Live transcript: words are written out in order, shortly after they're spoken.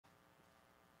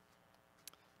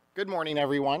Good morning,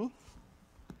 everyone.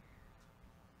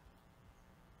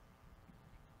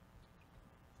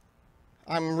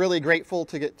 I'm really grateful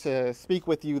to get to speak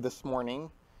with you this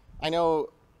morning. I know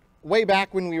way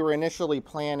back when we were initially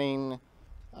planning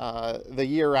the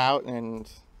year out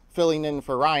and filling in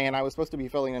for Ryan, I was supposed to be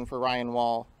filling in for Ryan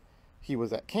while he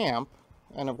was at camp,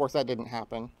 and of course that didn't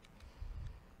happen.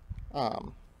 I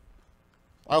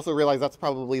also realize that's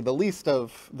probably the least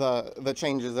of the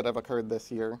changes that have occurred this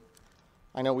year.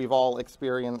 I know we've all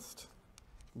experienced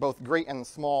both great and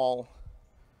small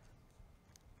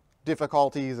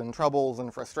difficulties and troubles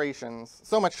and frustrations,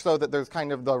 so much so that there's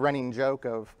kind of the running joke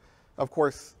of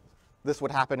course, this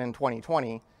would happen in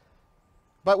 2020.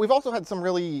 But we've also had some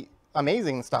really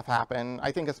amazing stuff happen,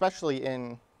 I think especially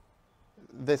in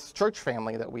this church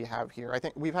family that we have here. I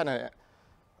think we've had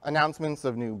announcements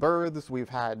of new births, we've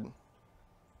had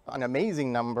an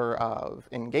amazing number of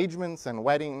engagements and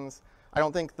weddings.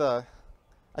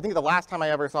 I think the last time I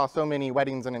ever saw so many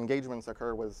weddings and engagements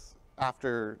occur was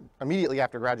immediately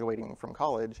after graduating from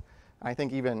college. And I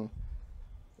think even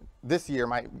this year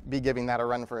might be giving that a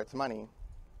run for its money.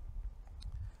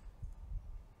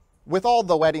 With all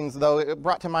the weddings, though, it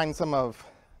brought to mind some of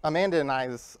Amanda and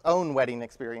I's own wedding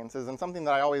experiences, and something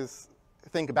that I always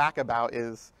think back about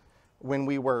is when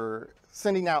we were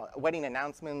sending out wedding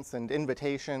announcements and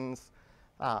invitations,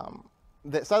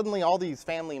 that suddenly all these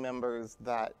family members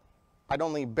that I'd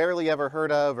only barely ever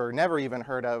heard of or never even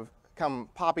heard of come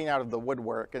popping out of the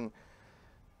woodwork. And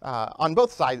on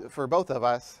both sides, for both of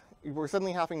us, we're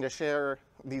suddenly having to share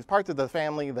these parts of the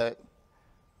family that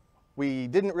we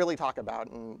didn't really talk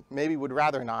about and maybe would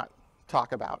rather not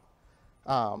talk about.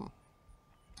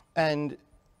 And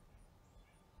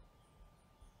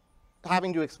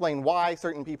having to explain why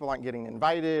certain people aren't getting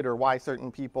invited or why certain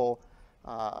people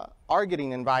are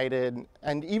getting invited.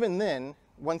 And even then,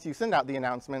 once you send out the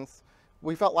announcements,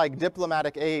 we felt like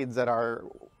diplomatic aides at our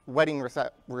wedding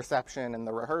reception and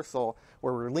the rehearsal,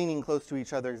 where we're leaning close to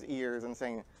each other's ears and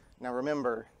saying, now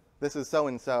remember, this is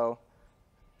so-and-so,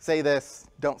 say this,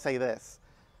 don't say this.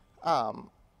 And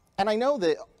I know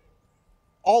that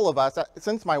all of us,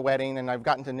 since my wedding, and I've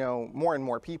gotten to know more and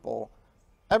more people,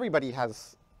 everybody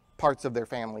has parts of their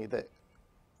family that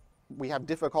we have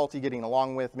difficulty getting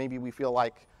along with. Maybe we feel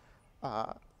like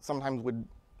sometimes would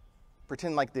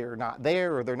pretend like they're not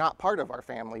there or they're not part of our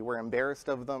family. We're embarrassed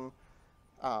of them.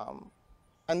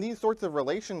 And these sorts of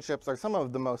relationships are some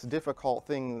of the most difficult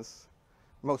things,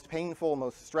 most painful,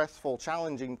 most stressful,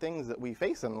 challenging things that we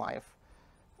face in life.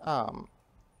 And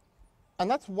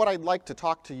that's what I'd like to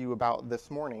talk to you about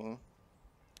this morning.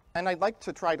 And I'd like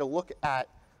to try to look at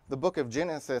the book of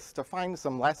Genesis to find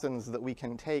some lessons that we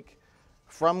can take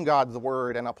from God's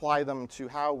word and apply them to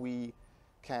how we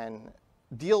can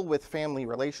deal with family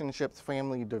relationships,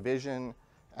 family division,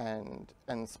 and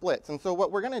splits. And so what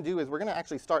we're going to do is we're going to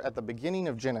actually start at the beginning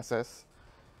of Genesis,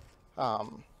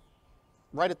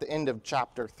 right at the end of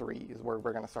chapter 3 is where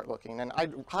we're going to start looking. And I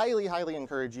highly, highly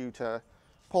encourage you to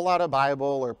pull out a Bible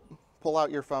or pull out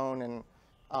your phone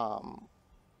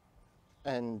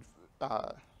and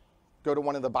go to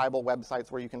one of the Bible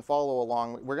websites where you can follow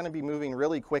along. We're going to be moving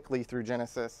really quickly through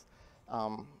Genesis,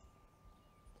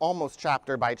 almost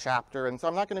chapter by chapter. And so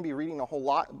I'm not going to be reading a whole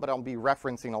lot, but I'll be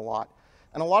referencing a lot.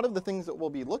 And a lot of the things that we'll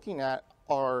be looking at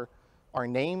are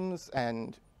names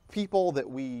and people that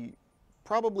we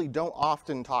probably don't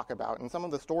often talk about. And some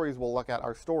of the stories we'll look at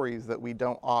are stories that we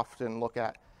don't often look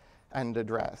at and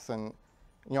address. And,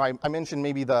 you know, I mentioned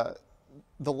maybe the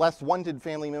less wanted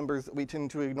family members that we tend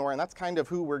to ignore, and that's kind of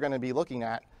who we're going to be looking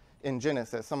at in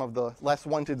Genesis, some of the less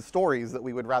wanted stories that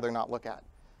we would rather not look at.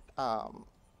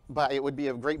 But it would be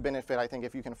of great benefit, I think,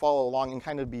 if you can follow along and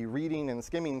kind of be reading and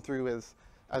skimming through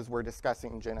as we're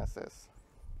discussing Genesis.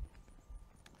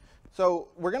 So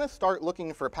we're going to start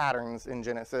looking for patterns in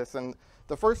Genesis, and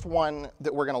the first one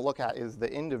that we're going to look at is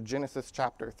the end of Genesis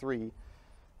chapter 3,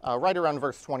 right around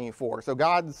verse 24. So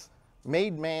God's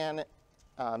made man,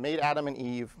 made Adam and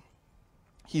Eve.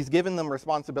 He's given them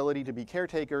responsibility to be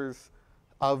caretakers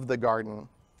of the garden,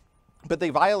 but they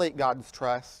violate God's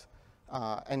trust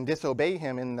and disobey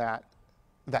him in that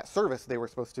service they were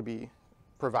supposed to be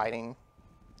providing.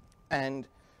 And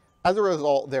as a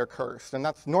result, they're cursed. And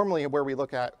that's normally where we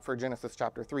look at for Genesis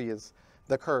chapter 3 is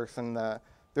the curse. And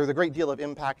there's a great deal of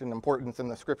impact and importance in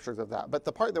the scriptures of that. But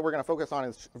the part that we're going to focus on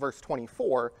is verse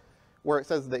 24, where it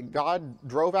says that God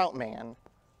drove out man,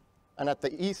 and at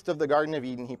the east of the Garden of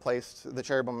Eden, he placed the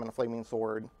cherubim and a flaming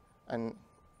sword. And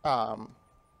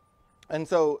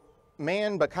so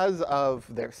man, because of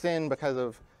their sin, because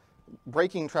of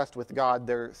breaking trust with God,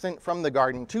 they're sent from the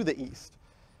garden to the east.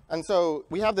 And so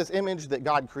we have this image that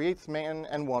God creates man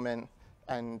and woman,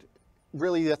 and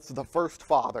really that's the first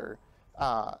father.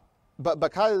 But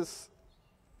because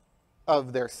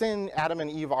of their sin, Adam and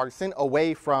Eve are sent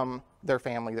away from their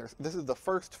family. This is the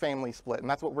first family split, and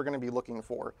that's what we're going to be looking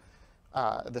for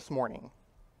this morning.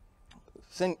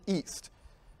 Sent east.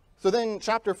 So then,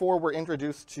 chapter 4, we're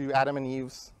introduced to Adam and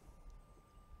Eve's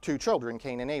two children,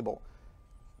 Cain and Abel.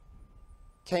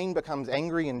 Cain becomes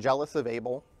angry and jealous of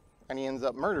Abel, and he ends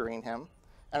up murdering him.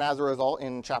 And as a result,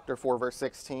 in chapter 4, verse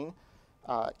 16,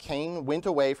 Cain went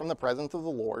away from the presence of the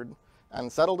Lord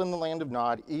and settled in the land of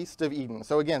Nod, east of Eden.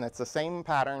 So again, it's the same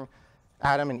pattern.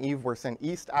 Adam and Eve were sent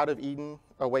east out of Eden,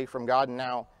 away from God, and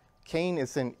now Cain is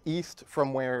sent east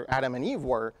from where Adam and Eve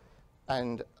were,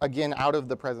 and again, out of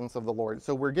the presence of the Lord.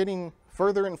 So we're getting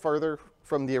further and further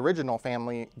from the original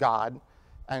family, God,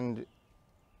 and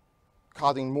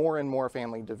causing more and more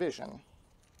family division.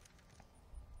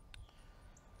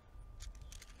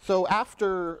 So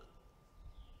after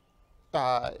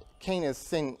Cain is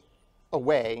sent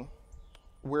away,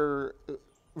 verse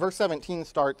 17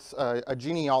 starts a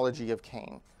genealogy of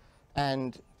Cain.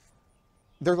 And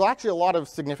there's actually a lot of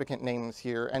significant names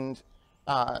here. And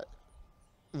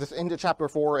this into chapter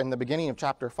 4 and the beginning of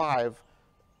chapter 5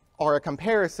 are a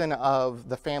comparison of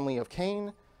the family of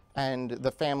Cain and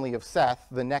the family of Seth,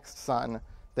 the next son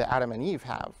that Adam and Eve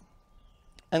have.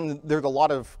 And there's a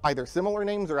lot of either similar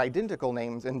names or identical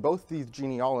names in both these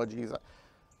genealogies.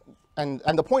 And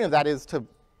the point of that is to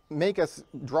make us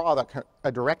draw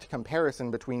a direct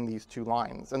comparison between these two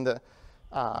lines. And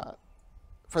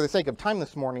for the sake of time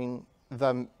this morning,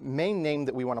 the main name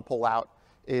that we want to pull out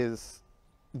is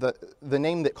the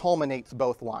name that culminates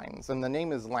both lines, and the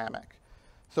name is Lamech.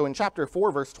 So in chapter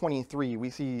 4, verse 23, we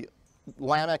see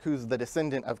Lamech, who's the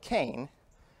descendant of Cain,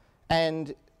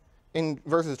 and in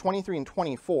verses 23 and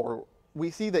 24,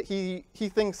 we see that he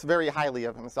thinks very highly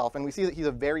of himself, and we see that he's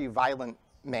a very violent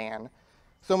man,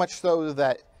 so much so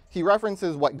that he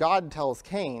references what God tells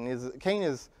Cain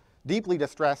is deeply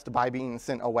distressed by being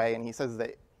sent away, and he says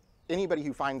that anybody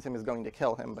who finds him is going to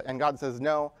kill him. And God says,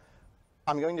 no,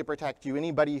 I'm going to protect you.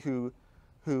 Anybody who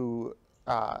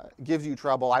gives you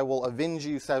trouble, I will avenge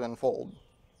you sevenfold.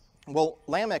 Well,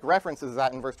 Lamech references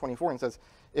that in verse 24 and says,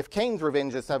 if Cain's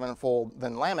revenge is sevenfold,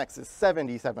 then Lamech's is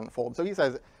 77-fold. So he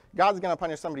says, God's going to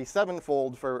punish somebody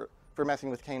sevenfold for messing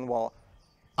with Cain. Well,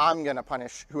 I'm going to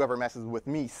punish whoever messes with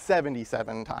me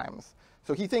 77 times.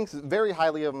 So he thinks very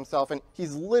highly of himself, and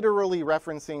he's literally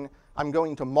referencing, I'm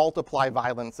going to multiply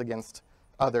violence against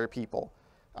other people.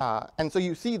 And so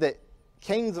you see that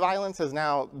Cain's violence has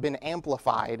now been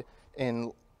amplified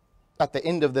at the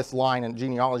end of this line in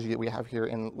genealogy that we have here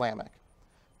in Lamech.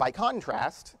 By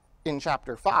contrast, in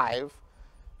chapter 5,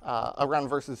 around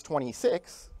verses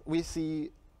 26, we see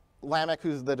Lamech,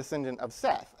 who's the descendant of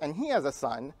Seth, and he has a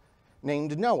son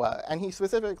named Noah, and he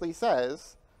specifically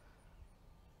says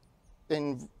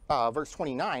in verse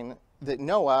 29 that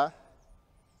Noah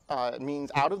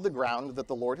means out of the ground that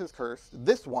the Lord has cursed,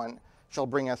 this one shall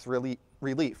bring us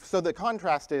relief. So the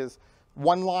contrast is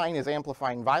one line is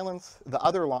amplifying violence, the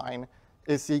other line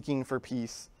is seeking for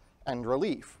peace and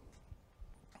relief.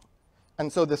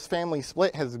 And so this family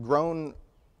split has grown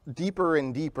deeper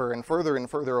and deeper and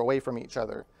further away from each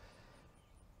other.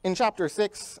 In chapter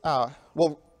 6,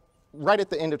 right at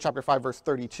the end of chapter 5, verse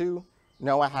 32,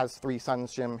 Noah has 3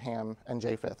 sons, Shem, Ham, and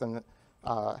Japheth, and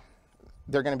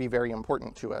they're going to be very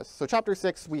important to us. So chapter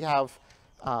 6, we have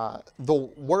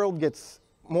the world gets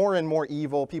more and more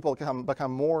evil. People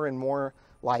become more and more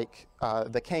like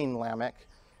the Cain Lamech,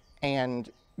 and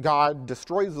God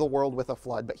destroys the world with a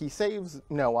flood, but he saves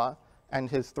Noah and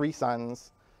his 3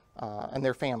 sons and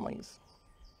their families.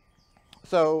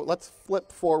 So let's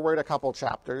flip forward a couple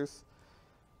chapters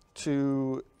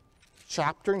to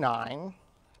chapter 9,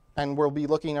 and we'll be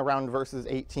looking around verses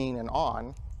 18 and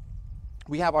on.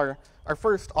 We have our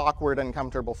first awkward,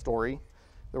 uncomfortable story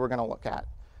that we're going to look at.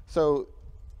 So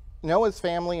Noah's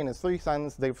family and his 3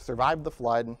 sons, they've survived the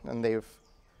flood, and they've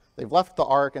left the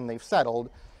ark, and they've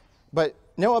settled. But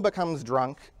Noah becomes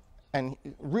drunk, and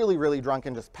really, really drunk,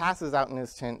 and just passes out in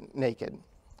his tent naked.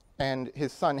 And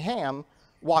his son Ham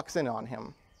walks in on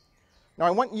him. Now,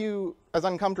 I want you, as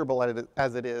uncomfortable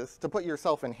as it is, to put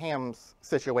yourself in Ham's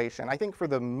situation. I think for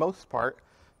the most part,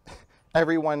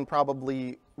 everyone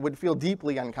probably would feel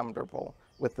deeply uncomfortable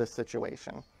with this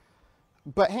situation.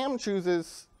 But Ham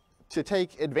chooses to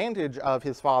take advantage of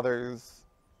his father's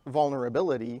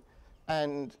vulnerability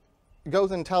and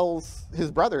goes and tells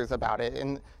his brothers about it.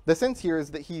 And the sense here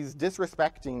is that he's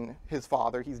disrespecting his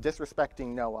father, he's disrespecting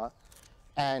Noah,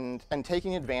 and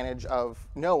taking advantage of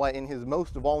Noah in his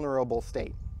most vulnerable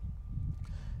state.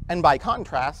 And by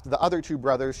contrast, the other 2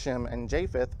 brothers, Shem and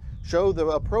Japheth, show the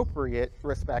appropriate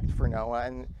respect for Noah,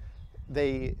 and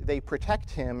they protect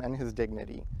him and his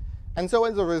dignity. And so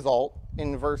as a result,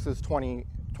 in verses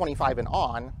 25 and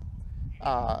on,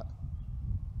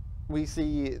 we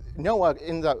see Noah,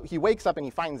 he wakes up and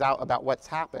he finds out about what's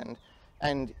happened,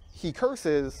 and he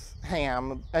curses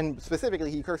Ham, and specifically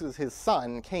he curses his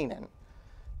son, Canaan,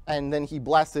 and then he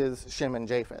blesses Shem and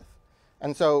Japheth.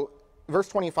 And so, verse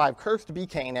 25, cursed be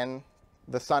Canaan,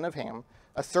 the son of Ham,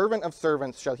 a servant of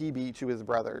servants shall he be to his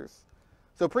brothers.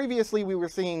 So previously we were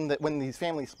seeing that when these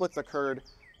family splits occurred,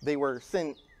 they were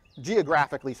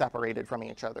geographically separated from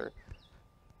each other.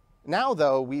 Now,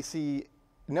 though, we see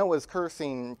Noah's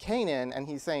cursing Canaan, and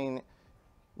he's saying,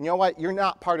 you know what, you're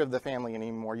not part of the family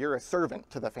anymore. You're a servant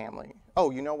to the family.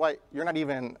 Oh, you know what, you're not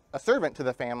even a servant to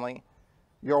the family.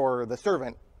 You're the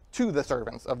servant to the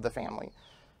servants of the family.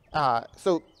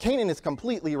 So Canaan is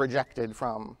completely rejected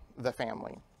from the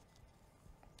family.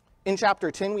 In chapter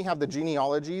 10, we have the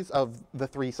genealogies of the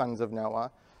three sons of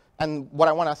Noah. And what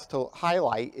I want us to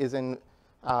highlight is in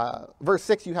verse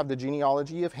 6, you have the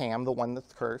genealogy of Ham, the one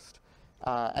that's cursed.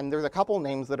 And there's a couple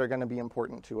names that are going to be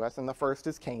important to us. And the first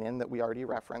is Canaan, that we already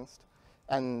referenced.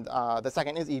 And the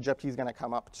second is Egypt. He's going to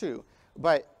come up too.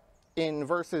 But in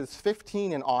verses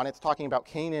 15 and on, it's talking about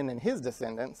Canaan and his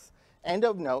descendants. And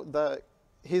of note,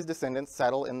 his descendants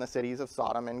settle in the cities of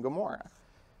Sodom and Gomorrah.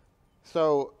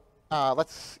 So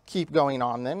let's keep going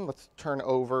on then. Let's turn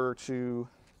over to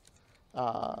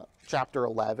chapter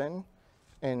 11.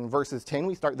 In verses 10,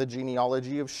 we start the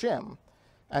genealogy of Shem.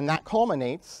 And that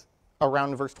culminates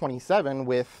around verse 27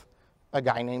 with a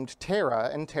guy named Terah.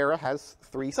 And Terah has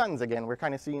three sons again. We're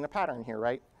kind of seeing a pattern here,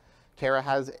 right? Terah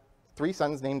has three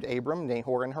sons named Abram,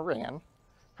 Nahor, and Haran.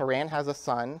 Haran has a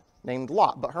son named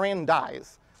Lot, but Haran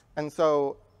dies. And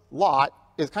so Lot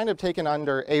is kind of taken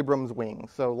under Abram's wing.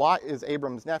 So Lot is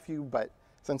Abram's nephew, but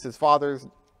since his father's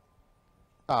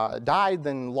died,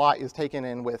 then Lot is taken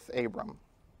in with Abram.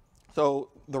 So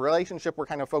the relationship we're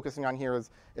kind of focusing on here is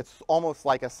it's almost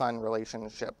like a son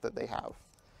relationship that they have.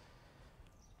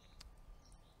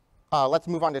 Let's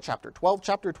move on to chapter 12.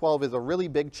 Chapter 12 is a really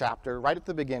big chapter. Right at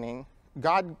the beginning,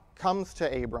 God comes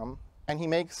to Abram and he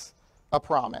makes a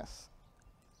promise.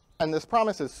 And this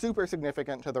promise is super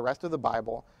significant to the rest of the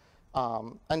Bible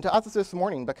and to us this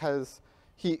morning, because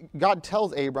God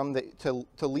tells Abram that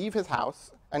to leave his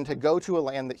house and to go to a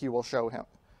land that he will show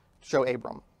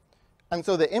Abram. And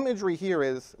so the imagery here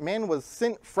is man was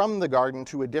sent from the garden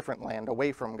to a different land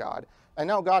away from God. And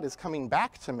now God is coming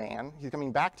back to man. He's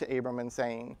coming back to Abram and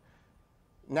saying,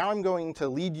 now I'm going to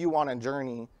lead you on a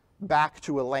journey back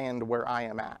to a land where I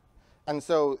am at. And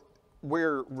so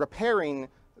we're repairing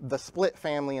the split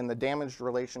family and the damaged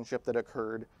relationship that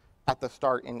occurred at the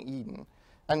start in Eden.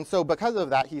 And so because of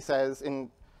that, he says in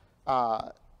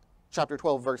chapter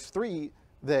 12, verse 3,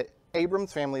 that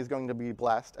Abram's family is going to be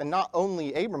blessed, and not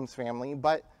only Abram's family,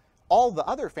 but all the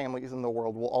other families in the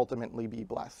world will ultimately be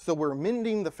blessed. So we're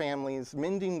mending the families,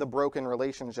 mending the broken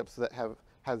relationships that have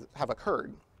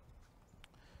occurred.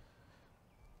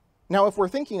 Now, if we're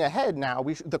thinking ahead now,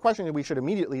 the question that we should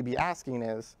immediately be asking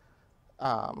is,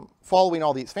 following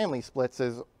all these family splits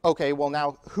is, okay, well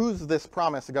now, who's this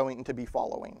promise going to be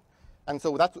following? And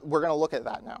so we're going to look at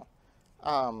that now.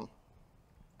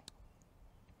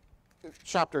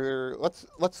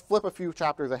 Let's flip a few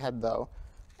chapters ahead though,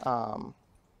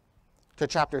 to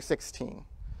chapter 16.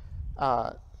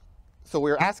 So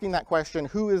we're asking that question,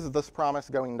 who is this promise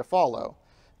going to follow?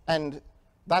 And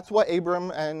that's what Abram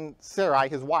and Sarai,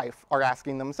 his wife, are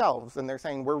asking themselves. And they're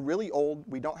saying, we're really old,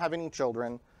 we don't have any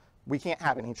children, we can't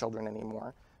have any children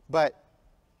anymore.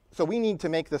 So we need to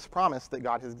make this promise that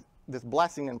God has, this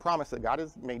blessing and promise that God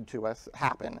has made to us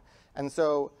happen. And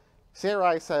so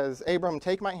Sarai says, Abram,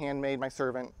 take my handmaid, my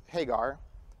servant Hagar,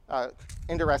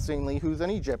 interestingly, who's an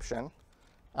Egyptian.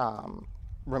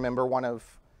 Remember, one of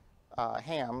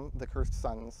Ham, the cursed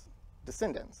son's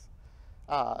descendants.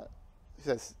 He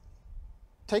says,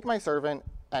 take my servant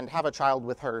and have a child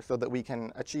with her so that we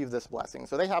can achieve this blessing.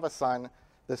 So they have a son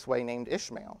this way named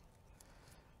Ishmael.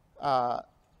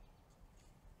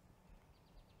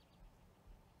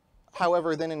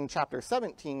 However, then in chapter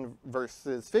 17,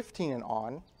 verses 15 and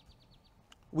on,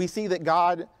 we see that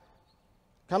God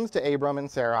comes to Abram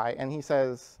and Sarai and he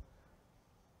says,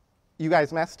 you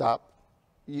guys messed up.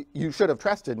 You should have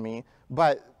trusted me,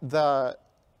 but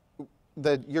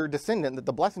your descendant that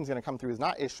the blessing is going to come through is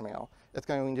not Ishmael. It's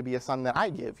going to be a son that I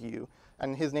give you,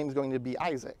 and his name is going to be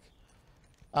Isaac.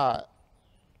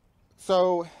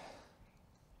 So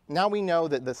now we know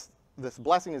that this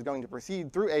blessing is going to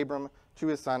proceed through Abram to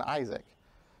his son Isaac.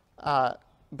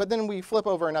 But then we flip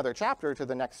over another chapter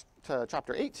to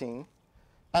chapter 18,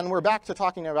 And we're back to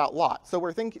talking about Lot. So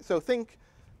think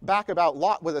back about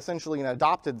Lot was essentially an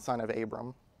adopted son of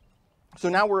Abram. So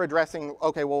now we're addressing,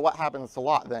 okay, well, what happens to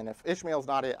Lot then? If Ishmael's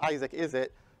not it, Isaac is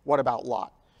it, what about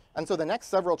Lot? And so the next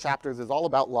several chapters is all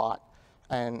about Lot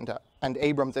and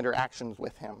Abram's interactions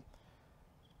with him.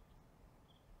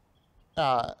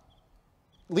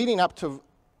 Leading up to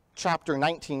chapter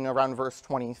 19, around verse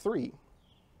 23,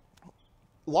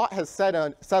 Lot has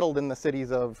settled in the city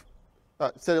of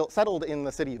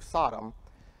Sodom.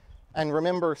 And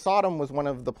remember, Sodom was one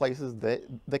of the places that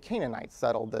the Canaanites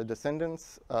settled. The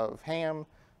descendants of Ham,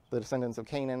 the descendants of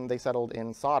Canaan, they settled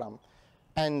in Sodom.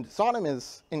 And Sodom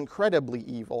is incredibly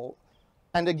evil.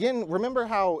 And again, remember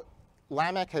how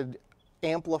Lamech had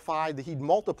he'd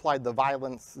multiplied the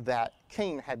violence that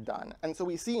Cain had done. And so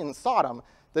we see in Sodom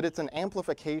that it's an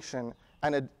amplification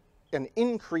and an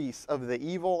increase of the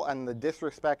evil and the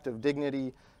disrespect of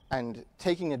dignity and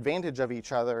taking advantage of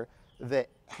each other that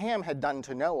Ham had done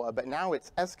to Noah, but now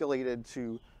it's escalated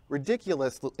to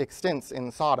ridiculous extents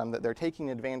in Sodom, that they're taking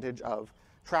advantage of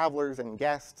travelers and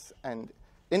guests and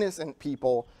innocent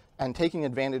people and taking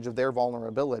advantage of their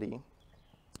vulnerability.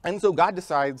 And so God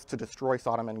decides to destroy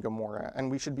Sodom and Gomorrah.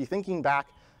 And we should be thinking back,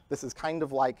 this is kind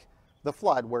of like the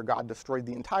flood where God destroyed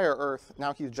the entire earth.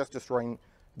 Now he's just destroying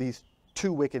these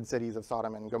two wicked cities of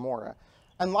Sodom and Gomorrah.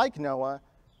 And like Noah,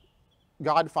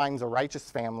 God finds a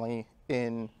righteous family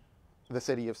in the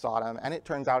city of Sodom, and it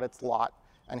turns out it's Lot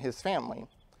and his family.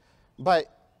 But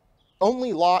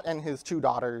only Lot and his two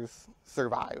daughters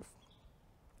survive.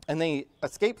 And they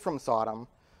escape from Sodom,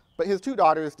 but his two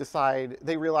daughters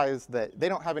they realize that they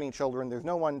don't have any children, there's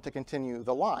no one to continue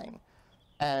the line.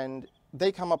 And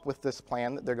they come up with this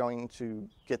plan that they're going to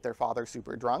get their father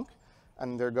super drunk,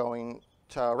 and they're going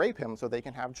to rape him so they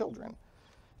can have children.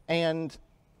 And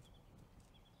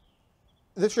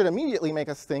this should immediately make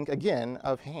us think again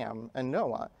of Ham and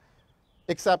Noah,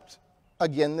 except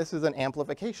again, this is an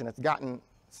amplification. It's gotten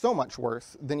so much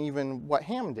worse than even what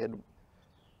Ham did.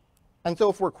 And so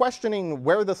if we're questioning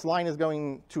where this line is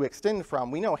going to extend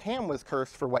from, we know Ham was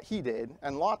cursed for what he did,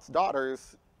 and Lot's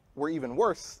daughters were even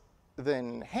worse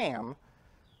than Ham.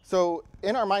 So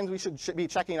in our minds, we should be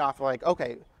checking off like,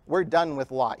 okay, we're done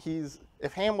with Lot.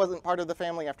 If Ham wasn't part of the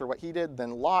family after what he did,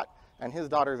 then Lot and his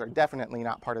daughters are definitely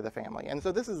not part of the family. And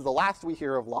so this is the last we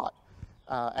hear of Lot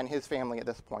and his family at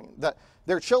this point.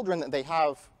 Their children that they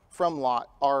have from Lot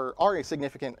are a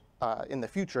significant in the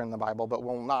future in the Bible, but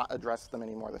we'll not address them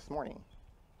anymore this morning.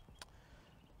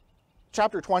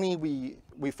 Chapter 20,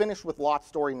 we finished with Lot's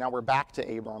story. Now we're back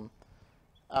to Abram.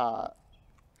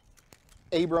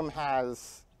 Abram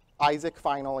has Isaac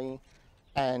finally,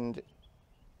 and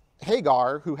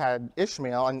Hagar, who had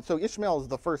Ishmael, and so Ishmael is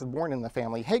the firstborn in the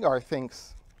family. Hagar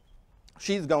thinks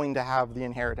she's going to have the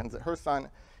inheritance, that her son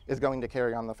is going to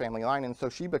carry on the family line, and so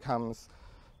she becomes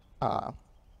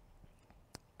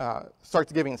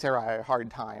starts giving Sarai a hard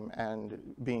time and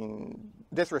being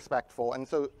disrespectful. And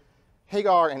so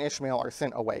Hagar and Ishmael are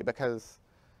sent away because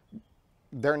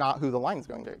they're not who the line's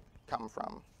going to come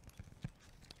from.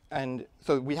 And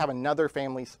so we have another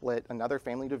family split, another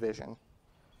family division.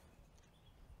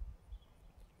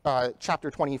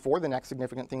 Chapter 24, the next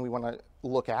significant thing we want to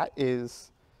look at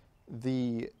is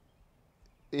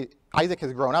Isaac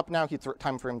has grown up now. It's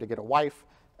time for him to get a wife.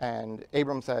 And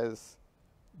Abram says,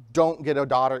 don't get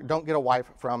a wife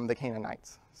from the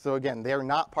Canaanites. So again, they're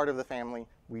not part of the family.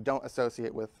 We don't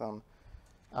associate with them.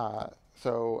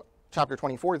 So chapter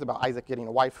 24 is about Isaac getting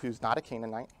a wife who's not a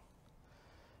Canaanite.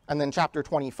 And then chapter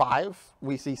 25,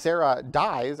 we see Sarah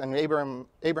dies and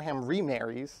Abraham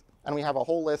remarries, and we have a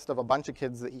whole list of a bunch of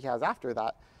kids that he has after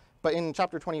that. But in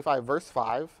chapter 25, verse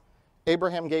 5,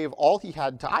 Abraham gave all he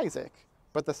had to Isaac,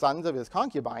 but the sons of his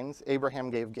concubines Abraham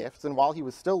gave gifts, and while he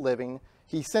was still living,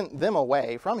 he sent them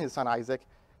away from his son Isaac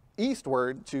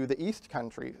eastward to the east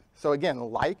country. So again,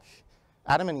 like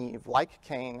Adam and Eve, like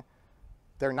Cain,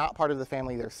 they're not part of the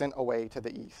family, they're sent away to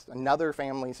the east. Another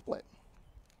family split.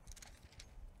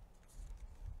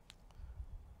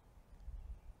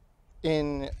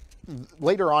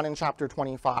 Later on in chapter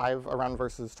 25, around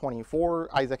verses 24,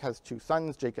 Isaac has two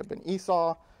sons, Jacob and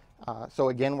Esau. So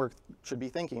again, we should be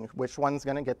thinking, which one's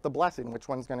going to get the blessing? Which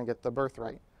one's going to get the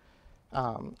birthright?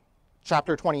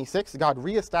 Chapter 26, God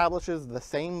reestablishes the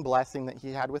same blessing that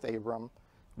he had with Abram,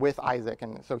 with Isaac.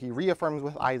 And so he reaffirms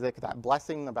with Isaac that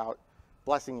blessing about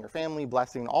blessing your family,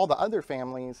 blessing all the other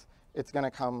families, it's going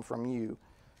to come from you.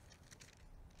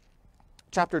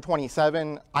 Chapter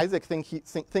 27, Isaac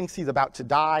thinks he's about to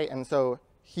die, and so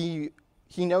he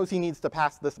knows he needs to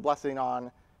pass this blessing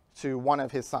on to one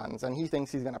of his sons, and he thinks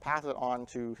he's going to pass it on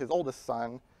to his oldest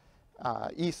son,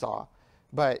 Esau.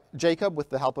 But Jacob, with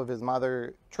the help of his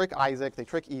mother, trick Isaac, they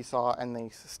trick Esau, and they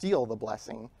steal the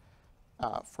blessing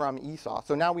from Esau.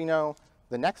 So now we know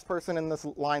the next person in this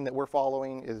line that we're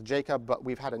following is Jacob, but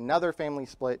we've had another family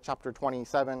split, chapter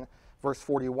 27, verse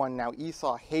 41. Now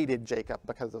Esau hated Jacob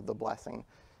because of the blessing.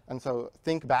 And so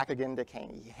think back again to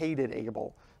Cain. He hated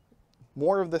Abel.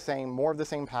 More of the same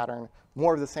pattern,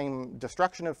 more of the same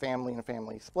destruction of family and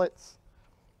family splits.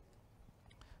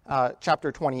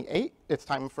 Chapter 28, it's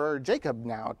time for Jacob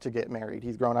now to get married.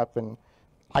 He's grown up, and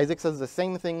Isaac says the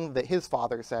same thing that his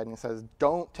father said, and he says,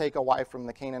 don't take a wife from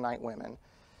the Canaanite women.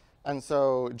 And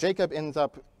so Jacob ends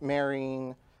up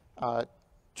marrying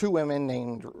two women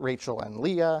named Rachel and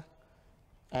Leah,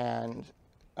 and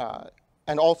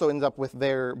also ends up with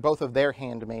both of their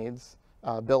handmaids,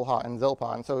 Bilhah and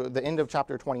Zilpah. And so the end of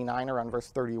chapter 29, around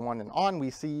verse 31 and on, we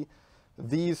see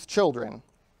these children.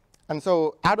 And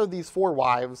so out of these 4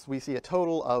 wives, we see a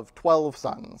total of 12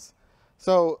 sons.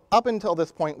 So up until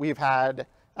this point, we've had,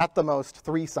 at the most,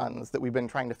 3 sons that we've been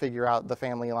trying to figure out the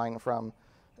family line from.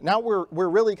 Now we're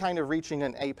really kind of reaching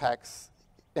an apex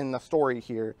in the story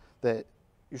here that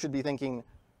you should be thinking,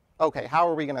 okay, how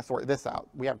are we going to sort this out?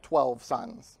 We have 12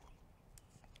 sons.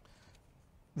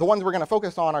 The ones we're going to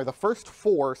focus on are the first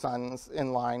 4 sons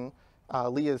in line,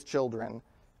 Leah's children.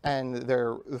 And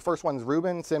the first one's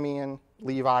Reuben, Simeon,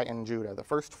 Levi, and Judah, the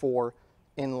first 4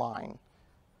 in line.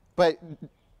 But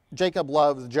Jacob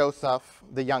loves Joseph,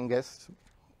 the youngest,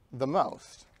 the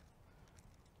most.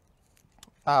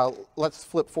 Let's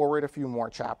flip forward a few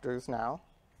more chapters now.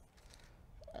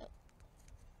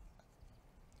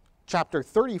 Chapter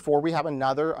 34, we have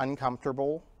another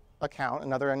uncomfortable account,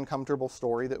 another uncomfortable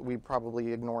story that we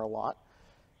probably ignore a lot.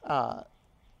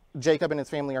 Jacob and his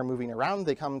family are moving around.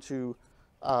 They come to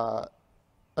a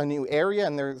new area,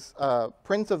 and there's a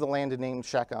prince of the land named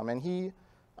Shechem, and he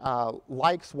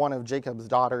likes one of Jacob's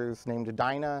daughters named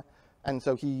Dinah, and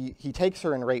so he takes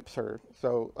her and rapes her.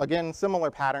 So again,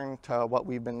 similar pattern to what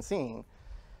we've been seeing.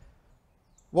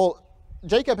 Well,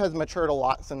 Jacob has matured a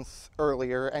lot since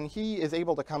earlier, and he is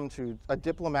able to come to a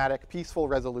diplomatic, peaceful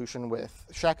resolution with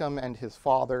Shechem and his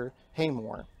father,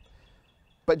 Hamor.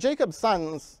 But Jacob's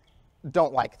sons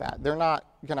don't like that. They're not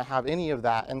going to have any of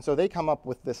that, and so they come up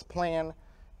with this plan.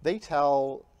 They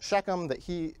tell Shechem that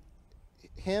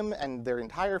him and their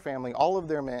entire family, all of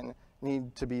their men,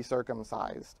 need to be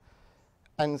circumcised.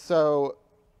 And so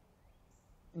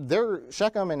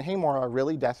Shechem and Hamor are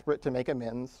really desperate to make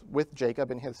amends with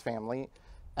Jacob and his family,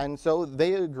 and so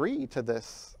they agree to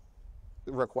this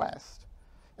request.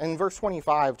 In verse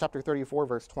 25, chapter 34,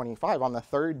 verse 25, on the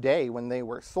 3rd day when they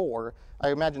were sore,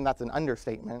 I imagine that's an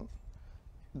understatement,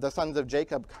 the sons of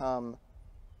Jacob come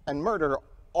and murder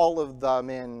all of the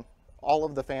men, all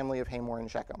of the family of Hamor and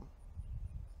Shechem.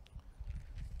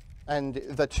 And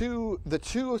the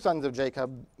two sons of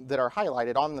Jacob that are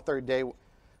highlighted on the 3rd day,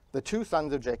 the 2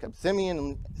 sons of Jacob,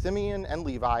 Simeon and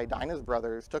Levi, Dinah's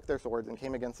brothers, took their swords and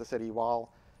came against the city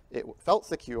while it felt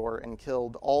secure and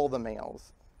killed all the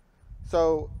males.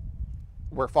 So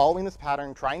we're following this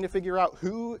pattern, trying to figure out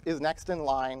who is next in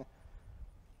line.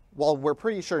 Well, we're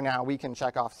pretty sure now we can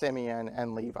check off Simeon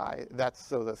and Levi.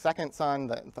 So the 2nd son,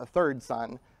 the 3rd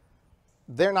son,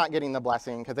 they're not getting the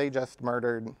blessing because they just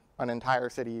murdered an entire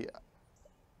city's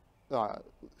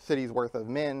worth of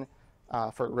men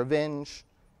for revenge.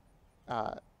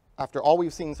 After all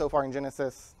we've seen so far in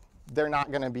Genesis, they're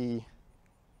not going to be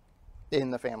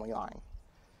in the family line.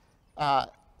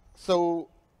 So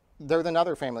there's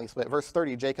another family split. Verse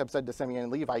 30, Jacob said to Simeon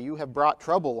and Levi, "You have brought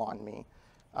trouble on me."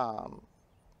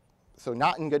 So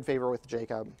not in good favor with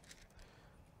Jacob.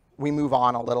 We move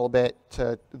on a little bit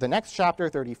to the next chapter,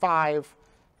 35.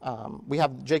 We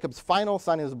have Jacob's final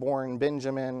son is born,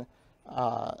 Benjamin,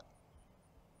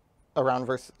 around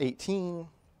verse 18.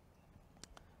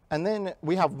 And then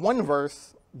we have one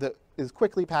verse that is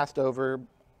quickly passed over,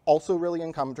 also really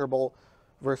uncomfortable.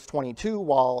 Verse 22,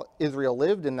 while Israel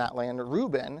lived in that land,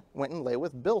 Reuben went and lay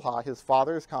with Bilhah, his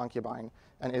father's concubine,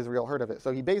 and Israel heard of it.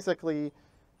 So he basically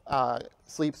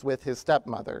sleeps with his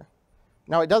stepmother.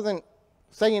 Now, it doesn't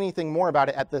say anything more about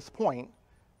it at this point,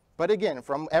 but again,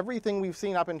 from everything we've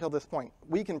seen up until this point,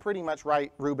 we can pretty much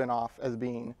write Reuben off as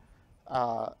being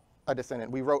a descendant.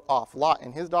 We wrote off Lot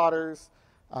and his daughters.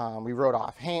 We wrote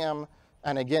off Ham.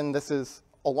 And again, this is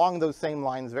along those same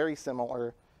lines, very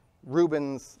similar.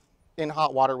 Reuben's in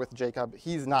hot water with Jacob.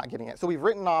 He's not getting it. So we've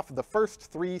written off the first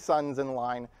 3 sons in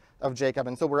line of Jacob.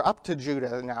 And so we're up to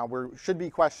Judah now. We should be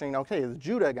questioning, okay, is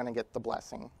Judah going to get the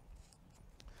blessing?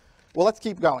 Well, let's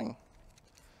keep going.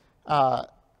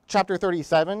 Chapter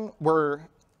 37, we're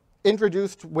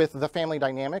introduced with the family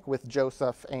dynamic with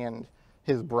Joseph and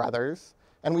his brothers.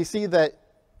 And we see that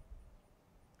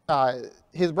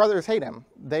his brothers hate him.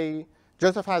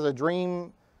 Joseph has a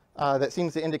dream that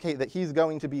seems to indicate that he's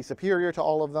going to be superior to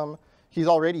all of them. He's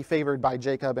already favored by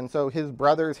Jacob, and so his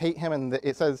brothers hate him, and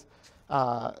it says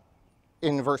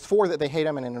in verse 4 that they hate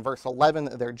him, and in verse 11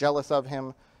 that they're jealous of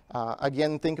him.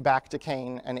 Again, think back to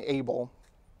Cain and Abel.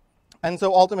 And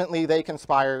so ultimately they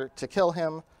conspire to kill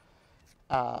him.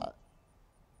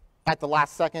 At the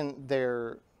last second,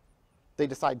 they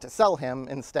decide to sell him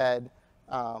instead,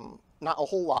 not a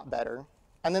whole lot better.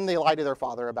 And then they lie to their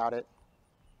father about it.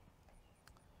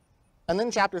 And then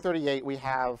chapter 38, we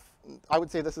have, I would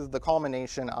say this is the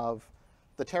culmination of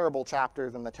the terrible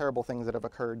chapters and the terrible things that have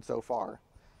occurred so far.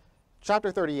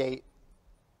 Chapter 38,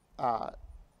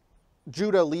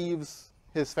 Judah leaves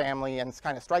his family and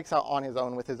kind of strikes out on his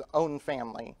own with his own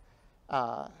family.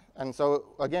 And so,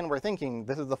 again, we're thinking,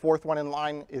 this is the fourth one in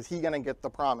line. Is he going to get the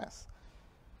promise?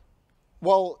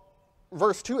 Well,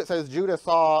 verse 2, it says, Judah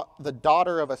saw the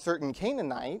daughter of a certain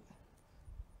Canaanite,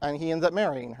 and he ends up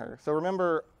marrying her. So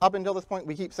remember, up until this point,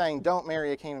 we keep saying, don't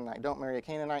marry a Canaanite, don't marry a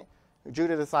Canaanite.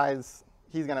 Judah decides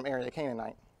he's going to marry a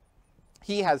Canaanite.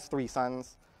 He has 3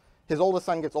 sons. His oldest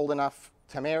son gets old enough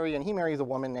to marry, and he marries a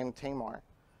woman named Tamar.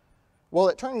 Well,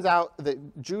 it turns out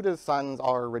that Judah's sons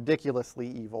are ridiculously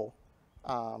evil.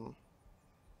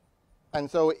 And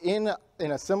so in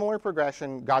a similar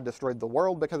progression, God destroyed the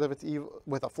world because of its evil,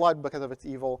 with a flood because of its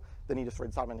evil. Then he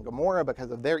destroyed Sodom and Gomorrah because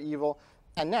of their evil.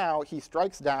 And now he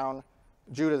strikes down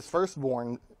Judah's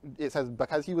firstborn, it says,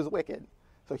 because he was wicked.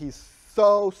 So he's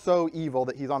so evil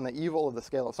that he's on the evil of the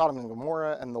scale of Sodom and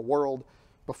Gomorrah and the world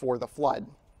before the flood.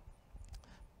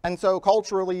 And so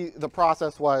culturally, the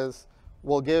process was,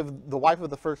 we'll give the wife of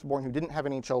the firstborn who didn't have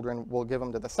any children, we'll give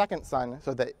them to the second son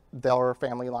so that their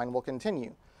family line will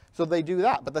continue. So they do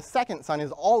that, but the second son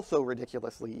is also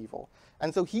ridiculously evil.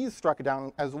 And so he's struck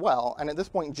down as well. And at this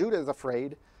point, Judah is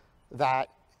afraid that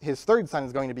his third son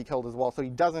is going to be killed as well, so he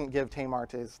doesn't give Tamar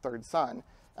to his third son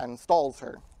and stalls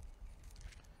her.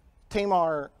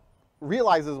 Tamar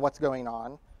realizes what's going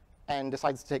on and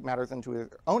decides to take matters into her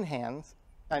own hands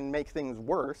and make things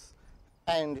worse.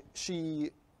 And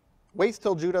she waits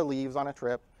till Judah leaves on a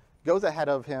trip, goes ahead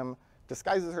of him,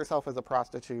 disguises herself as a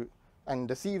prostitute, and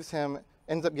deceives him,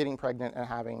 ends up getting pregnant and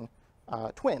having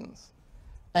twins.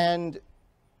 And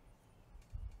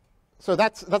so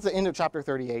that's the end of chapter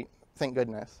 38, thank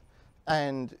goodness.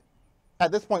 And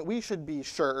at this point, we should be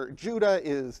sure Judah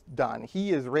is done.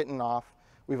 He is written off.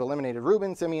 We've eliminated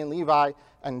Reuben, Simeon, Levi,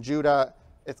 and Judah.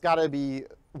 It's got to be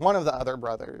one of the other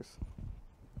brothers.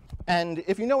 And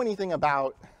if you know anything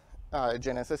about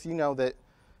Genesis, you know that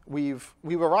we've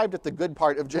arrived at the good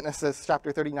part of Genesis.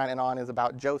 Chapter 39 and on is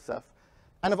about Joseph.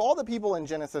 And of all the people in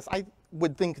Genesis, I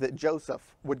would think that Joseph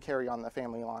would carry on the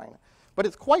family line. But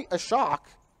it's quite a shock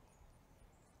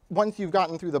once you've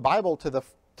gotten through the Bible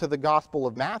to the Gospel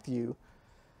of Matthew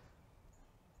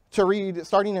to read,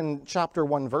 starting in chapter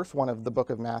 1, verse 1 of the book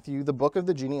of Matthew, the book of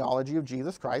the genealogy of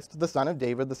Jesus Christ, the son of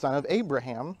David, the son of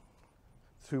Abraham.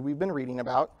 That's who we've been reading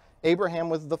about. Abraham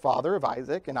was the father of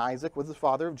Isaac, and Isaac was the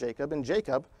father of Jacob, and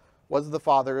Jacob was the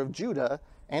father of Judah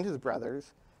and his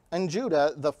brothers, and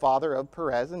Judah the father of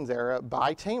Perez and Zerah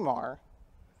by Tamar,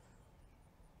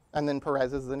 and then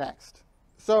Perez is the next.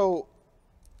 So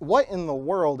what in the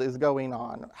world is going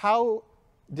on? How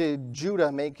did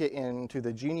Judah make it into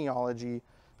the genealogy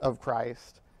of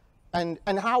Christ? And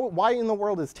why in the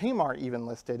world is Tamar even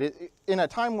listed? In a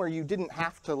time where you didn't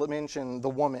have to mention the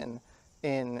woman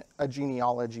in a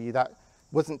genealogy that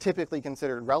wasn't typically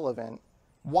considered relevant,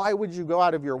 why would you go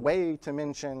out of your way to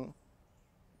mention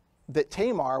that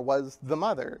Tamar was the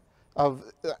mother of,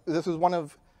 this is one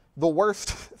of the worst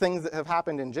things that have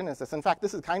happened in Genesis. In fact,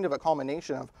 this is kind of a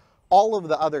culmination of all of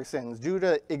the other sins.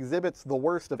 Judah exhibits the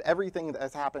worst of everything that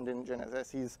has happened in Genesis.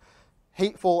 He's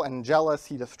hateful and jealous.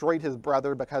 He destroyed his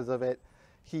brother because of it.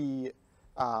 He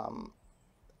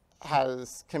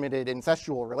has committed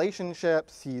incestual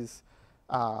relationships. He's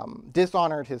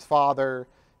dishonored his father.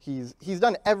 He's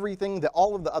done everything that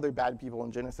all of the other bad people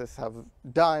in Genesis have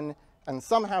done, and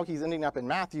somehow he's ending up in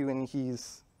Matthew, and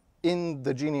he's in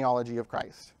the genealogy of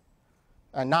Christ,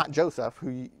 and not Joseph,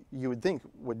 who you would think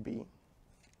would be.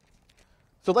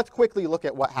 So let's quickly look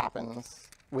at what happens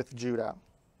with Judah.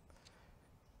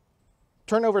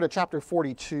 Turn over to chapter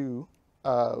 42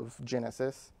 of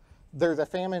Genesis. There's a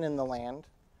famine in the land.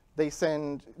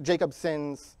 Jacob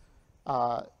sends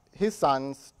his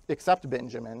sons, except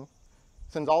Benjamin,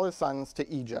 sends all his sons to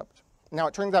Egypt. Now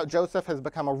it turns out Joseph has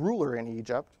become a ruler in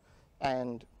Egypt,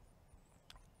 and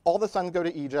all the sons go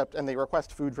to Egypt and they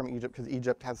request food from Egypt because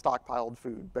Egypt has stockpiled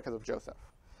food because of Joseph.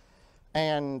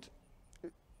 And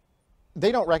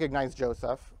they don't recognize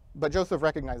Joseph, but Joseph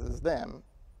recognizes them.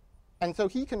 And so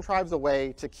he contrives a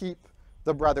way to keep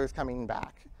the brothers coming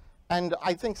back. And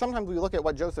I think sometimes we look at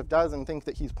what Joseph does and think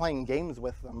that he's playing games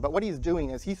with them. But what he's doing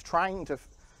is he's trying to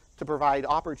provide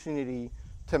opportunity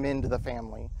to mend the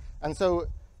family. And so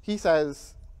he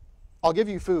says, I'll give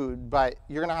you food, but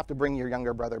you're going to have to bring your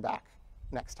younger brother back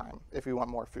next time if you want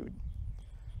more food.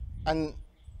 And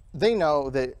they know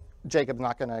that Jacob's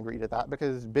not going to agree to that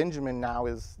because Benjamin now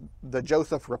is the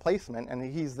Joseph replacement, and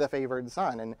he's the favored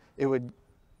son, and it would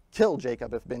kill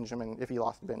Jacob if he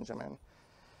lost Benjamin.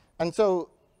 And so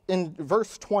in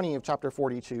verse 20 of chapter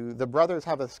 42, the brothers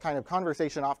have this kind of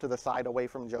conversation off to the side away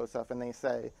from Joseph, and they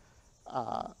say,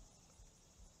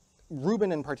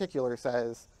 Reuben in particular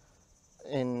says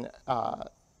in,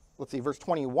 verse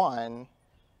 21,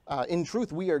 in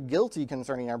truth, we are guilty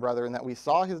concerning our brother in that we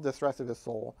saw his distress of his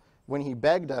soul when he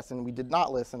begged us and we did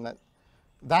not listen,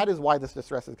 that is why this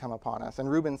distress has come upon us. And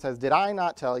Reuben says, did I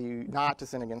not tell you not to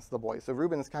sin against the boy? So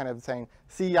Reuben's kind of saying,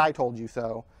 see, I told you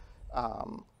so.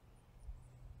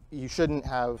 You shouldn't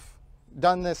have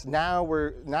done this.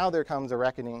 Now there comes a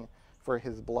reckoning for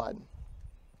his blood.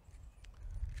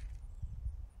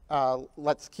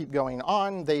 Let's keep going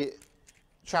on.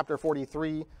 Chapter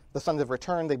 43, the sons have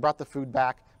returned. They brought the food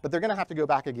back, but they're going to have to go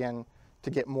back again to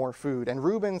get more food. And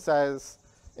Reuben says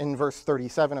in verse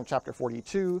 37 of chapter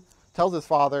 42, tells his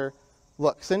father,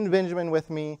 look, send Benjamin with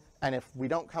me, and if we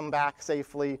don't come back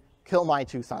safely, kill my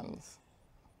 2 sons.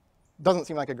 Doesn't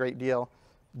seem like a great deal.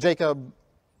 Jacob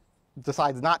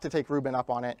decides not to take Reuben up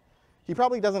on it. He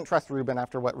probably doesn't trust Reuben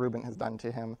after what Reuben has done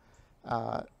to him.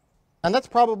 And that's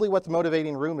probably what's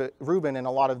motivating Reuben in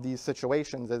a lot of these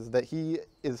situations, is that he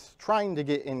is trying to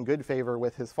get in good favor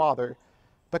with his father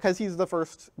because he's the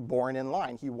firstborn in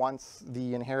line. He wants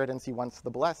the inheritance, he wants the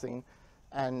blessing,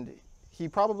 and he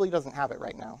probably doesn't have it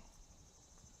right now.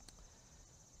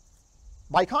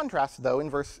 By contrast, though,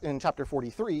 in chapter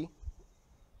 43,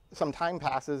 some time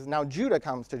passes. Now Judah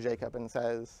comes to Jacob and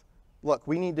says, look,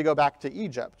 we need to go back to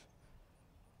Egypt.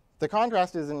 The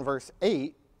contrast is in verse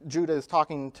 8. Judah is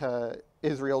talking to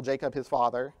Israel, Jacob, his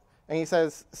father, and he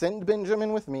says, send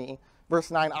Benjamin with me.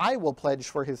 Verse 9, I will pledge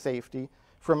for his safety.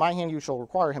 From my hand you shall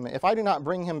require him. If I do not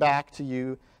bring him back to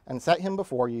you and set him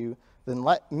before you, then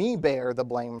let me bear the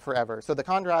blame forever. So the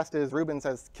contrast is Reuben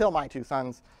says, kill my 2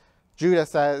 sons. Judah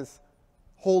says,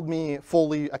 hold me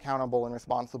fully accountable and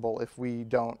responsible if we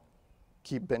don't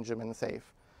keep Benjamin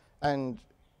safe. And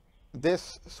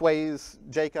this sways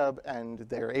Jacob, and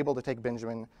they're able to take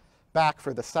Benjamin back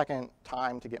for the second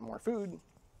time to get more food.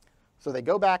 So they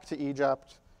go back to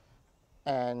Egypt,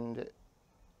 and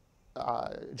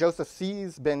Joseph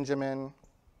sees Benjamin,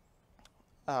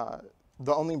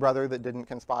 the only brother that didn't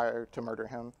conspire to murder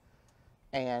him,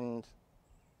 and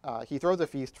he throws a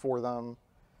feast for them.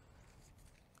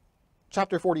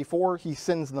 Chapter 44, he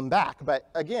sends them back, but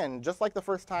again, just like the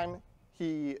first time,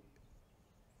 he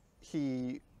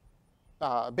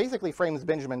basically frames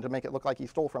Benjamin to make it look like he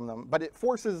stole from them, but it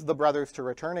forces the brothers to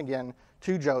return again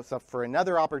to Joseph for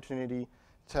another opportunity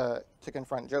to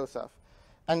confront Joseph.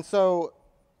 And so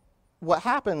what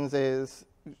happens is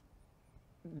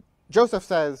Joseph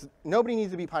says, nobody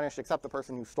needs to be punished except the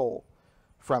person who stole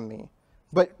from me.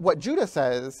 But what Judah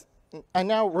says, and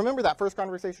now remember that first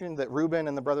conversation that Reuben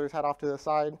and the brothers had off to the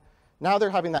side? Now they're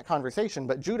having that conversation,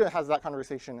 but Judah has that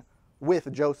conversation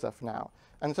with Joseph now.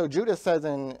 And so Judah says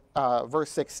in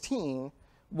verse 16,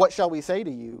 what shall we say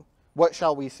to you? What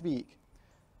shall we speak?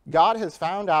 God has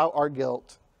found out our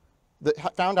guilt,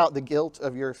 found out the guilt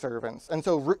of your servants. And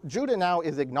so Judah now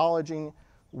is acknowledging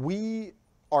we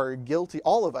are guilty,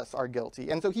 all of us are guilty.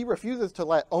 And so he refuses to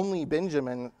let only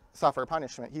Benjamin suffer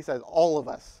punishment. He says all of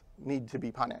us need to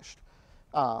be punished.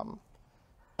 And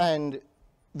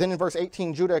then in verse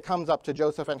 18, Judah comes up to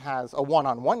Joseph and has a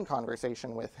one-on-one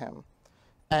conversation with him.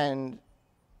 And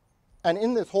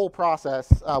in this whole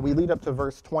process, we lead up to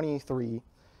verse 23.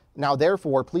 Now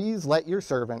therefore, please let your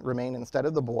servant remain instead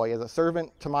of the boy as a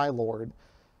servant to my Lord,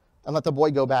 and let the boy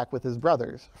go back with his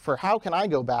brothers. For how can I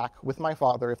go back with my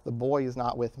father if the boy is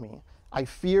not with me? I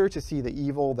fear to see the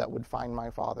evil that would find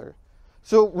my father.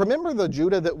 So remember the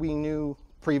Judah that we knew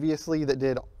previously that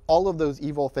did all of those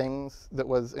evil things, that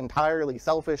was entirely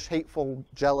selfish, hateful,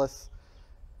 jealous.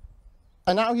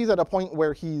 And now he's at a point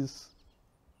where he's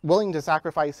willing to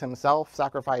sacrifice himself,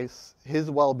 sacrifice his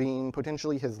well-being,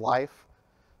 potentially his life,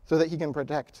 so that he can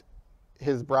protect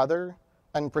his brother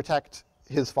and protect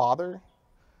his father.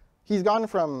 He's gone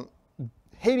from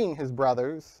hating his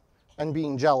brothers and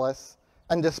being jealous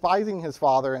and despising his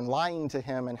father and lying to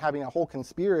him and having a whole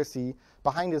conspiracy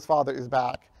behind his father's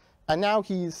back. And now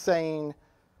he's saying,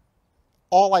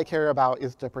 all I care about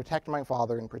is to protect my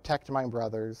father and protect my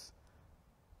brothers.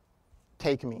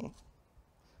 Take me.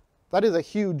 That is a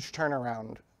huge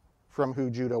turnaround from who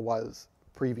Judah was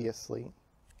previously.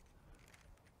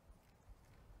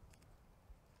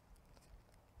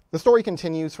 The story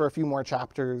continues for a few more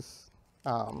chapters.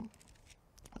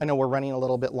 I know we're running a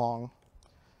little bit long.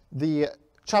 The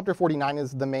chapter 49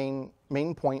 is the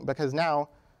main point, because now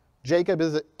Jacob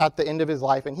is at the end of his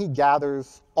life and he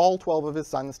gathers all 12 of his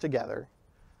sons together,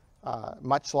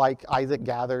 much like Isaac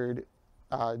gathered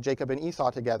Jacob and Esau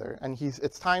together. And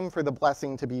it's time for the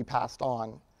blessing to be passed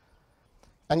on.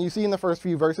 And you see in the first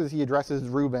few verses he addresses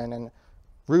Reuben. And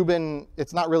Reuben,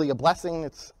 it's not really a blessing.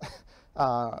 It's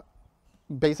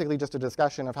basically just a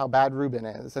discussion of how bad Reuben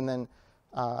is. And then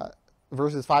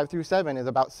verses 5 through 7 is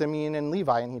about Simeon and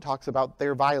Levi, and he talks about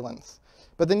their violence.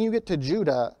 But then you get to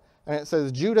Judah, and it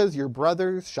says, Judah's your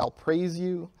brothers shall praise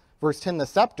you. Verse 10, the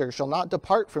scepter shall not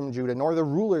depart from Judah, nor the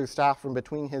ruler's staff from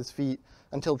between his feet,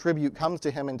 until tribute comes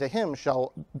to him, and to him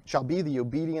shall be the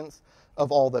obedience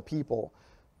of all the people.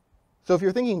 So if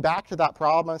you're thinking back to that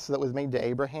promise that was made to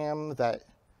Abraham, that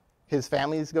his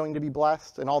family is going to be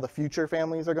blessed, and all the future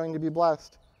families are going to be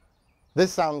blessed,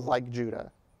 this sounds like Judah.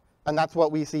 And that's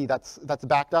what we see. That's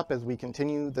backed up as we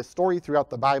continue the story throughout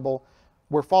the Bible.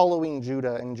 We're following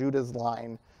Judah and Judah's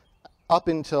line up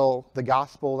until the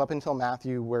Gospels, up until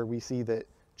Matthew, where we see that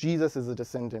Jesus is a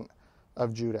descendant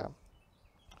of Judah.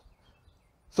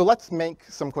 So let's make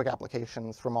some quick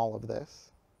applications from all of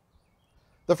this.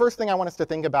 The first thing I want us to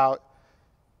think about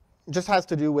just has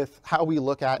to do with how we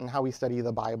look at and how we study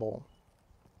the Bible.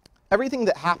 Everything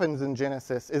that happens in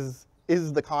Genesis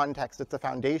is the context, it's the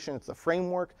foundation, it's the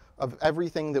framework of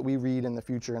everything that we read in the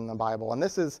future in the Bible. And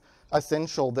this is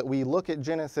essential, that we look at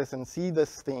Genesis and see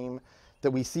this theme,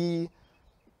 that we see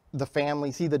the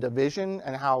family, see the division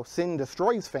and how sin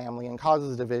destroys family and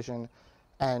causes division,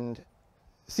 and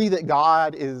see that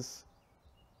God is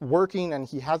working and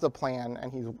he has a plan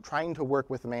and he's trying to work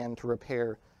with man to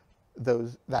repair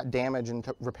that damage and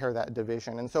to repair that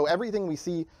division. And so everything we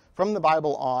see from the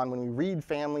Bible on, when we read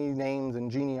family names and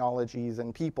genealogies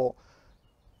and people,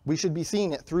 we should be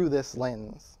seeing it through this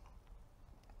lens.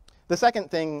 The second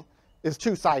thing is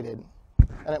two-sided,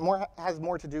 and it has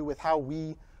more to do with how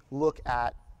we look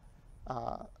at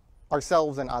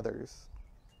ourselves and others.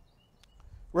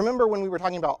 Remember when we were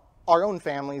talking about our own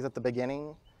families at the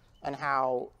beginning, and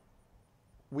how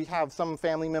we have some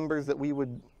family members that we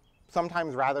would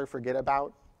sometimes rather forget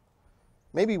about?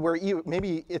 Maybe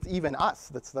it's even us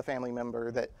that's the family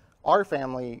member that our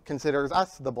family considers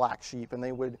us the black sheep, and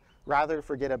they would rather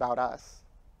forget about us.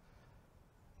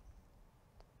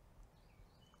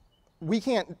 We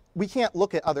can't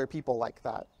look at other people like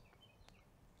that.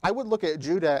 I would look at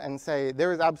Judah and say,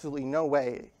 there is absolutely no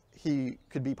way he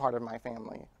could be part of my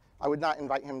family. I would not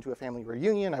invite him to a family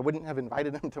reunion. I wouldn't have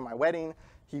invited him to my wedding.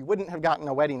 He wouldn't have gotten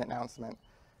a wedding announcement.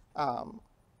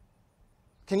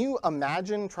 Can you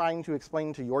imagine trying to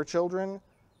explain to your children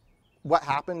what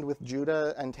happened with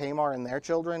Judah and Tamar and their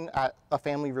children at a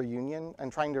family reunion,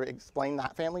 and trying to explain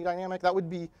that family dynamic? That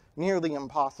would be nearly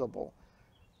impossible.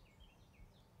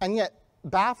 And yet,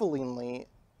 bafflingly,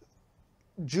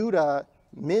 Judah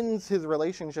mends his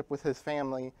relationship with his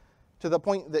family to the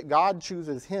point that God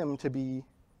chooses him to be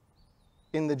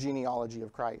in the genealogy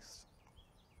of Christ.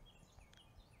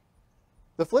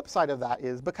 The flip side of that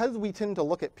is, because we tend to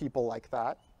look at people like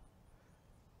that,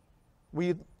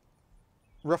 we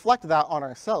reflect that on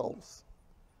ourselves.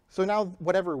 So now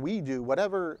whatever we do,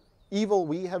 whatever evil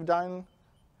we have done,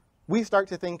 we start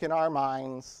to think in our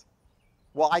minds,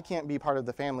 well, I can't be part of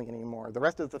the family anymore. The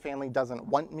rest of the family doesn't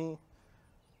want me.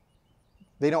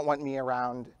 They don't want me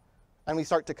around. And we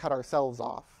start to cut ourselves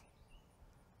off.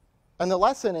 And the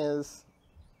lesson is,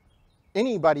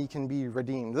 anybody can be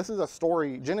redeemed. This is a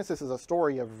story, Genesis is a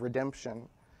story of redemption.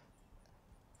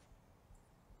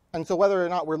 And so whether or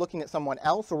not we're looking at someone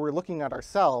else or we're looking at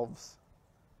ourselves,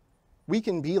 we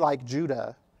can be like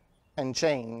Judah and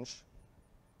change,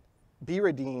 be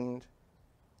redeemed,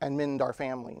 and mend our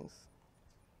families.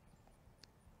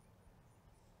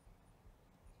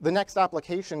 The next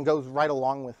application goes right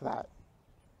along with that.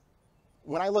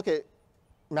 When I look at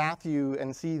Matthew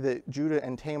and see that Judah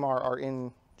and Tamar are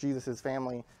in Jesus'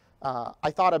 family, I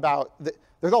thought about,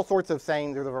 there's all sorts of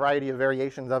sayings, there's a variety of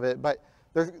variations of it, but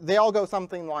they all go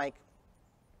something like,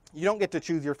 you don't get to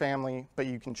choose your family, but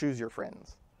you can choose your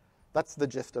friends. That's the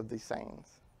gist of these sayings.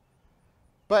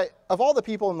 But of all the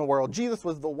people in the world, Jesus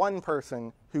was the one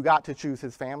person who got to choose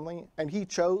his family, and he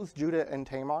chose Judah and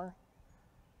Tamar.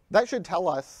 That should tell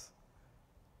us,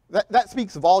 that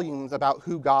speaks volumes about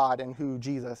who God and who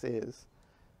Jesus is.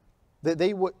 That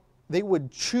they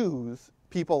would choose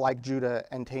people like Judah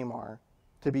and Tamar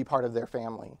to be part of their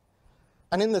family.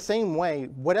 And in the same way,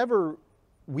 whatever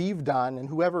we've done and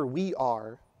whoever we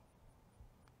are,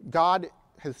 God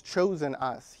has chosen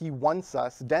us. He wants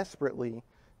us desperately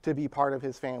to be part of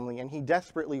his family, and he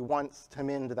desperately wants to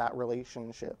mend that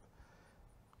relationship.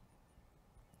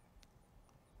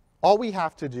 All we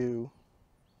have to do,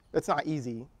 it's not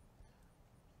easy,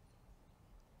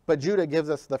 but Judah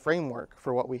gives us the framework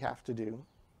for what we have to do.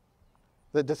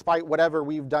 That despite whatever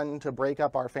we've done to break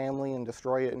up our family and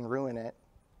destroy it and ruin it,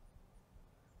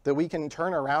 that we can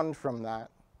turn around from that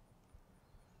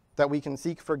we can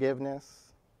seek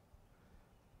forgiveness,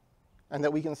 and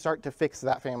that we can start to fix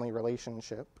that family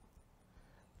relationship.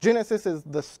 Genesis is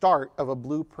the start of a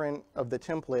blueprint of the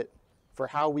template for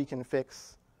how we can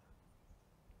fix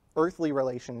earthly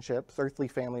relationships, earthly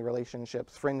family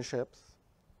relationships, friendships.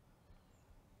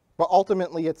 But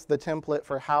ultimately, it's the template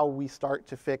for how we start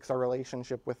to fix our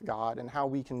relationship with God and how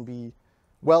we can be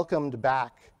welcomed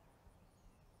back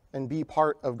and be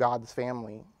part of God's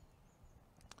family.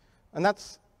 And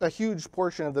that's a huge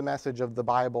portion of the message of the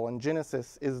Bible, and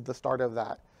Genesis is the start of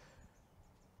that.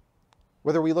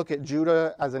 Whether we look at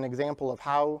Judah as an example of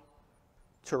how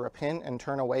to repent and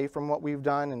turn away from what we've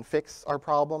done and fix our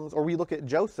problems, or we look at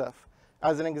Joseph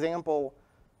as an example,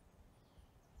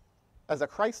 as a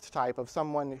Christ type of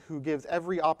someone who gives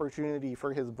every opportunity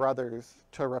for his brothers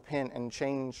to repent and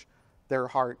change their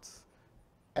hearts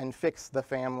and fix the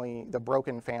family, the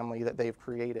broken family that they've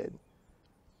created.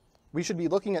 We should be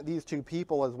looking at these two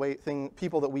people as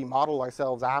people that we model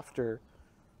ourselves after,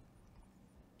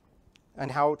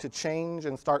 and how to change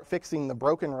and start fixing the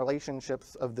broken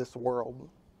relationships of this world.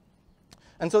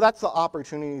 And so that's the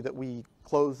opportunity that we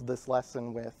close this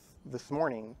lesson with this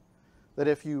morning. That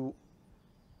if you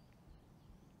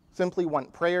simply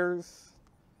want prayers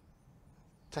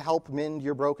to help mend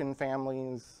your broken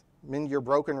families, mend your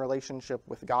broken relationship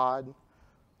with God,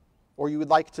 or you would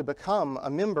like to become a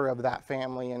member of that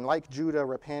family and, like Judah,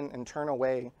 repent and turn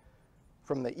away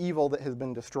from the evil that has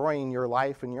been destroying your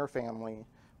life and your family,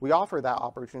 we offer that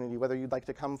opportunity, whether you'd like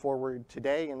to come forward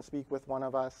today and speak with one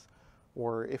of us,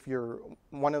 or if you're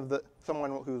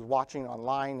someone who's watching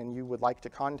online and you would like to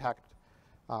contact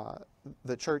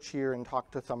the church here and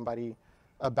talk to somebody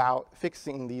about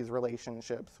fixing these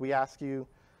relationships. We ask you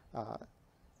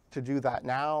to do that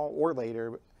now or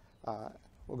later.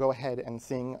 We'll go ahead and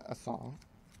sing a song.